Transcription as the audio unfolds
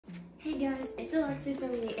Hey guys, it's Alexis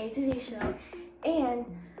from the A to Z show, and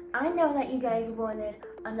I know that you guys wanted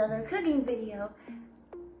another cooking video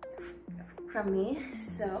from me,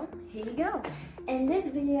 so here you go. In this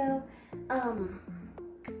video,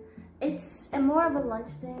 it's more of a lunch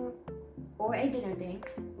thing or a dinner thing.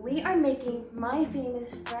 We are making my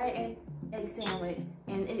famous fried egg sandwich,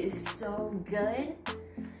 and it is so good.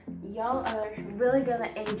 Y'all are really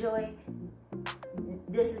gonna enjoy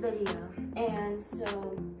this video. And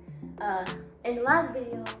so in the last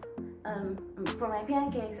video, for my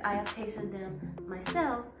pancakes, I have tasted them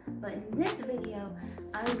myself, but in this video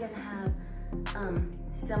I'm gonna have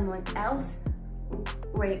someone else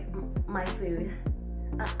rate my food.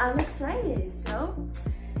 I'm excited. So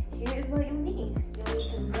here's what you need. You'll need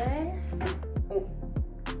some bread,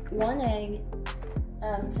 1 egg,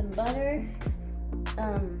 some butter,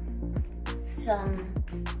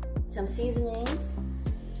 some seasonings,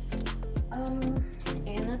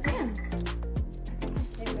 and a pan.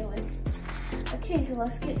 Okay, so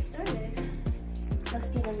let's get started. Let's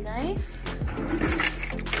get a knife.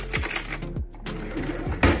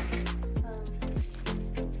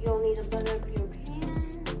 You'll need to butter up your pan.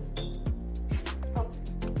 Oh,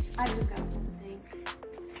 I forgot one thing.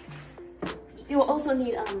 You'll also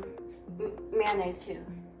need mayonnaise too.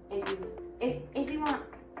 If you want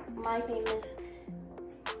my famous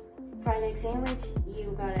fried egg sandwich,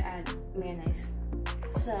 you gotta add mayonnaise.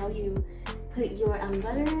 So you put your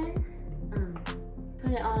butter in,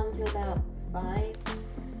 put it on to about 5,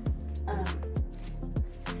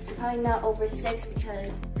 probably not over 6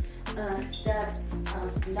 because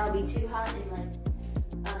that'll be too hot and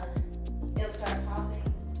it'll start popping,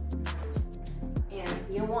 and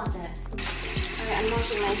you don't want that. Alright, I'm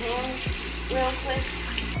washing my hands real quick.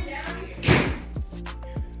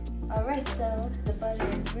 Alright, so the butter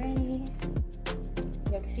is ready.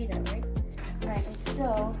 You can see that, right? Alright, and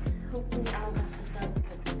so hopefully I don't mess this up.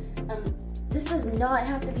 This does not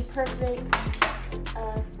have to be perfect.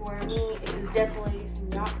 For me, it is definitely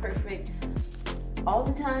not perfect all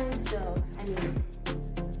the time, so I mean.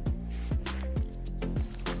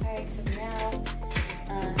 Alright, so now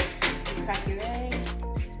you crack your egg.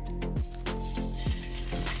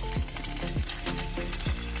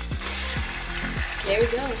 There we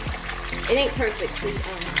go. It ain't perfect, so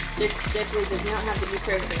this definitely does not have to be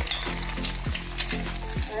perfect.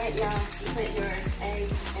 Alright, now you put your egg in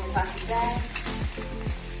a plastic bag.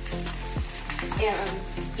 And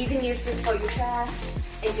you can use this for your trash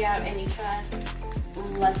if you have any trash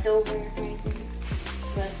left over or anything.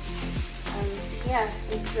 But yeah,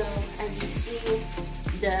 and so as you see,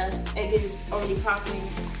 the egg is already popping,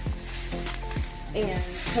 and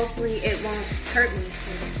hopefully it won't hurt me.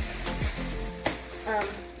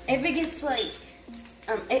 If it gets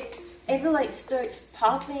if it starts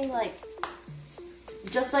popping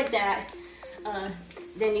just like that,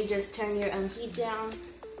 then you just turn your heat down,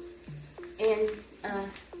 and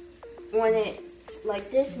when it's like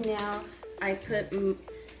this, now I put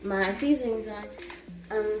my seasonings on.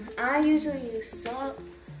 I usually use salt,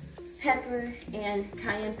 pepper, and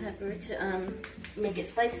cayenne pepper to make it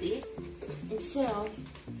spicy. And so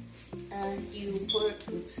you pour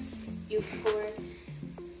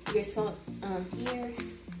your salt here,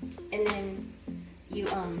 and then you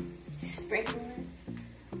sprinkle it.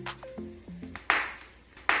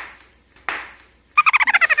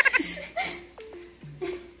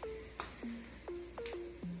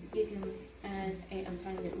 You can add a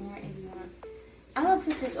tiny bit more if you want. I'm gonna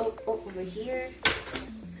put this over here,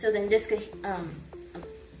 so then this could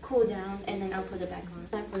cool down, and then I'll put it back on.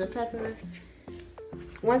 Time for the pepper.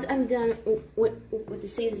 Once I'm done with the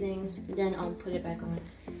seasonings, then I'll put it back on.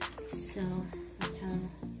 So it's time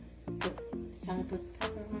to put the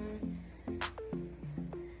pepper on.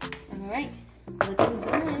 Alright, looking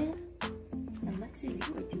good. Alexis,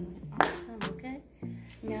 you are doing awesome, okay?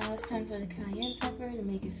 Now it's time for the cayenne pepper to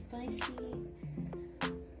make it spicy.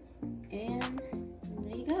 And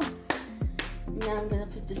there you go. Now I'm gonna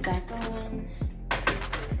put this back on.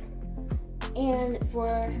 And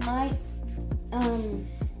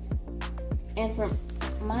for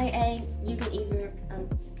my egg, you can either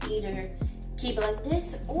keep it like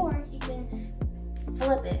this, or you can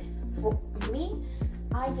flip it. For me,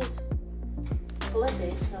 I just flip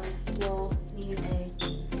it, so you'll need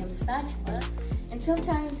a spatula. And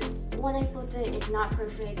sometimes when I flip it, it's not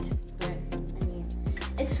perfect, but I mean,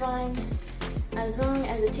 it's fine as long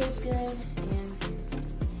as it tastes good, and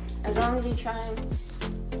as long as you try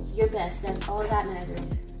your best. That's all that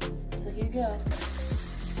matters. So here you go.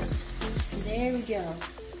 There we go.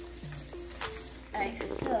 Alright,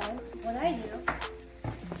 so what I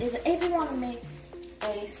do is if you want to make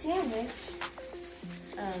a sandwich,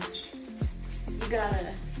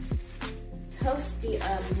 gotta toast the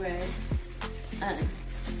bread.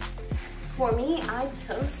 For me, I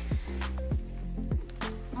toast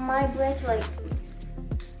my bread to like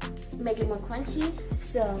make it more crunchy.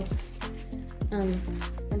 So I'm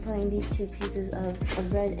putting these 2 pieces of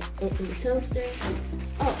bread in the toaster.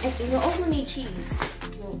 Oh, and you'll also need cheese.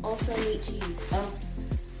 You'll also need cheese. Oh,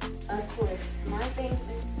 of course, my favorite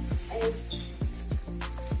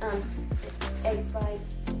egg fried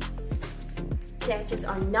sandwiches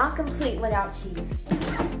are not complete without cheese.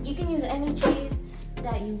 You can use any cheese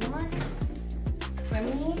that you want. For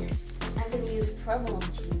me, I'm gonna use provolone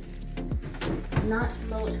cheese, not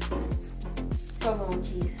smoked provolone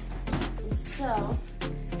cheese. And so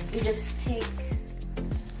you just take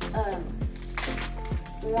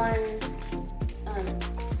one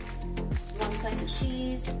slice of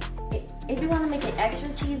cheese. If you want to make it extra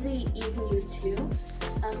cheesy, you can use 2.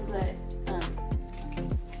 But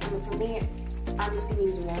for me, I'm just gonna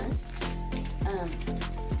use 1.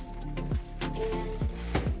 And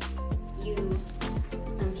you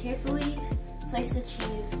carefully place the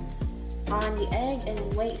cheese on the egg and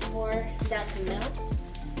wait for that to melt.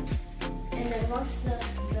 And then once that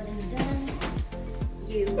is done,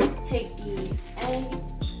 you take the egg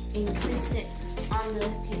and you place it on the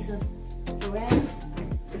piece of bread.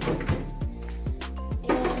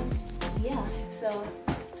 And yeah, so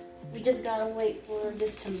we just gotta wait for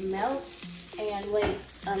this to melt and wait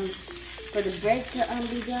for the bread to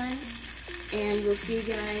be done. And we'll see you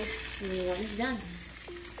guys when it's done.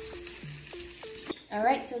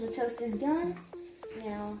 Alright, so the toast is done.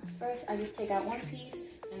 Now, first I just take out 1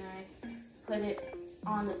 piece and I put it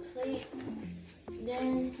on the plate.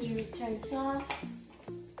 Then you turn this off.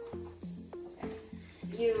 Okay.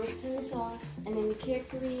 You turn this off and then you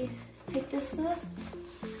carefully pick this up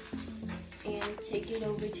and take it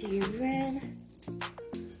over to your bread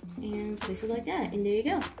and place it like that. And there you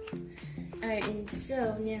go. Alright, and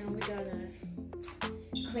so now we gotta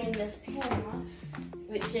clean this pan off,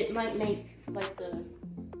 which it might make like the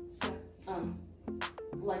sound.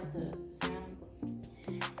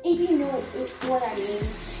 If you know what I mean.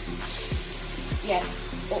 Yeah,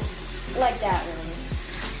 like that really.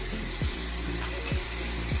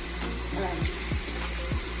 Alright.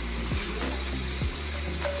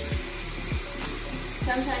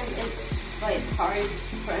 Sometimes it's like hard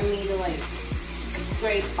for me to like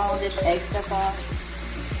scrape all this egg stuff off.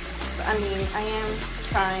 But, I mean, I am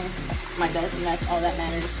trying my best, and that's all that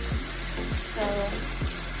matters. So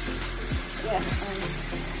yeah, this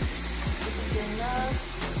is good enough.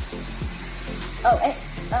 Oh,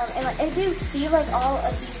 and like, if you see like all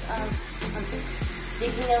of these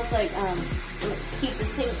sticky notes, like keep the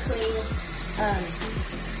sink clean,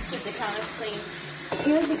 keep the counter clean.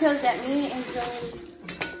 It was because that me and Zoe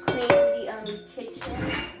cleaned the kitchen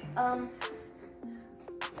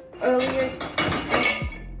earlier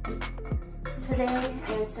today,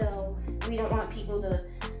 and so we don't want people to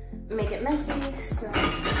make it messy. So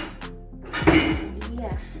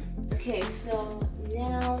yeah. Okay, so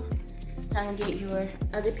now time to get your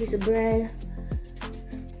other piece of bread,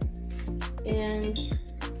 and you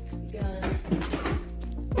gotta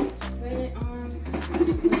spread it on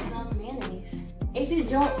with some mayonnaise. If you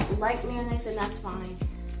don't like mayonnaise, then that's fine.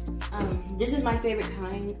 This is my favorite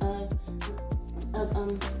kind of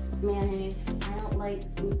mayonnaise. I don't like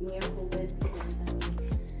Miracle Whip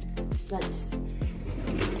because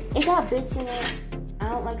it got bits in it. I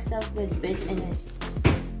don't like stuff with bits in it.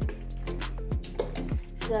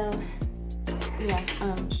 So yeah,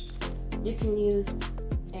 you can use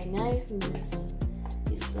a knife and just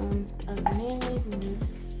use some of the mayonnaise and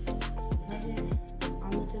just spread it on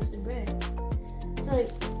the toasted bread. So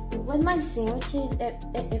like with my sandwiches,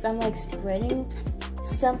 if I'm like spreading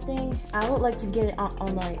something, I would like to get it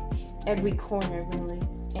on like every corner really,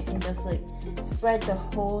 and just like spread the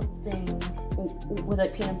whole thing with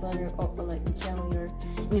like peanut butter or like jelly or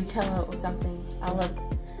Nutella or something.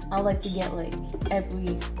 I like to get like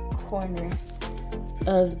every corner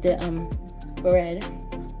of the bread,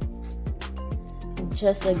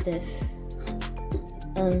 just like this.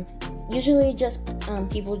 Usually just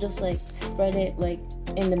people just like spread it like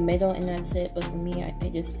in the middle and that's it, but for me I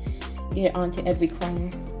just get it onto every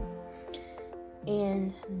corner,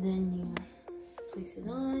 and then you place it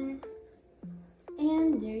on,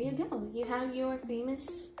 and there you go. You have your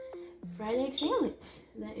famous fried egg sandwich.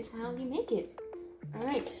 That is how you make it.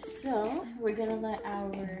 Alright, so we're gonna let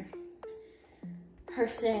our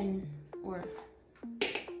person, we're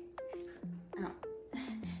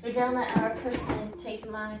gonna let our person taste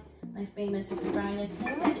my famous fried egg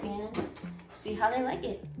sandwich and see how they like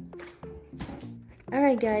it.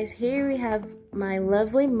 Alright guys, here we have my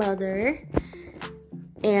lovely mother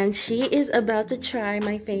And she is about to try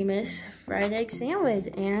my famous fried egg sandwich.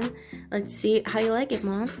 And let's see how you like it,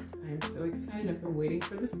 Mom. I'm so excited. I've been waiting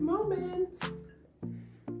for this moment.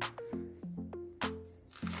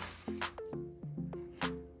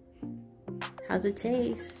 How's it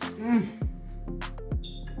taste?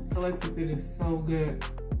 Alexis, it is so good.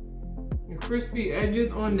 The crispy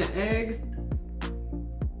edges on the egg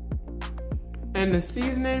and the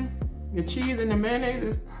seasoning, the cheese and the mayonnaise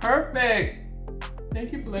is perfect.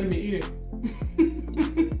 Thank you for letting me eat it.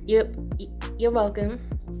 Yep, you're welcome.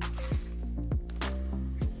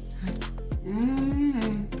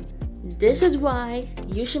 This is why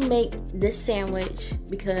you should make this sandwich,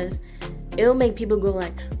 because it'll make people go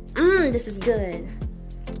like, this is good.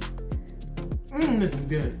 This is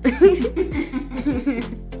good.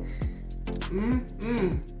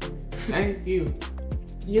 Thank you.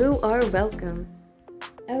 You are welcome.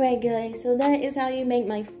 Alright guys, so that is how you make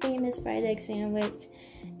my famous fried egg sandwich.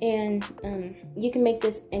 And you can make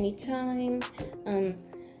this anytime,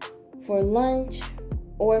 for lunch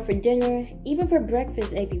or for dinner, even for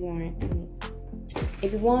breakfast if you want.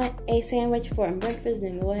 If you want a sandwich for breakfast,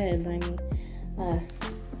 then go ahead and buy me.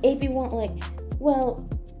 If you want well,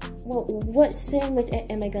 what sandwich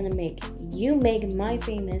am I gonna make? You make my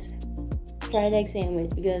famous fried egg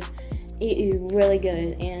sandwich, because it is really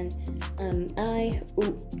good, and I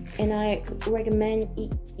recommend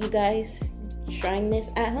you guys trying this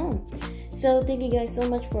at home. So thank you guys so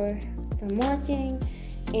much for watching,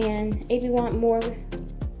 and if you want more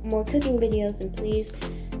cooking videos, then please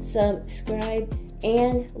subscribe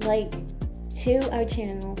and like to our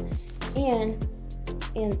channel, and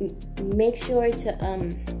make sure to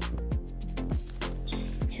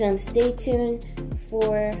stay tuned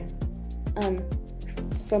for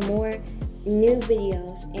more new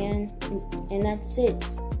videos, and that's it.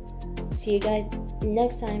 See you guys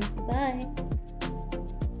next time. Bye.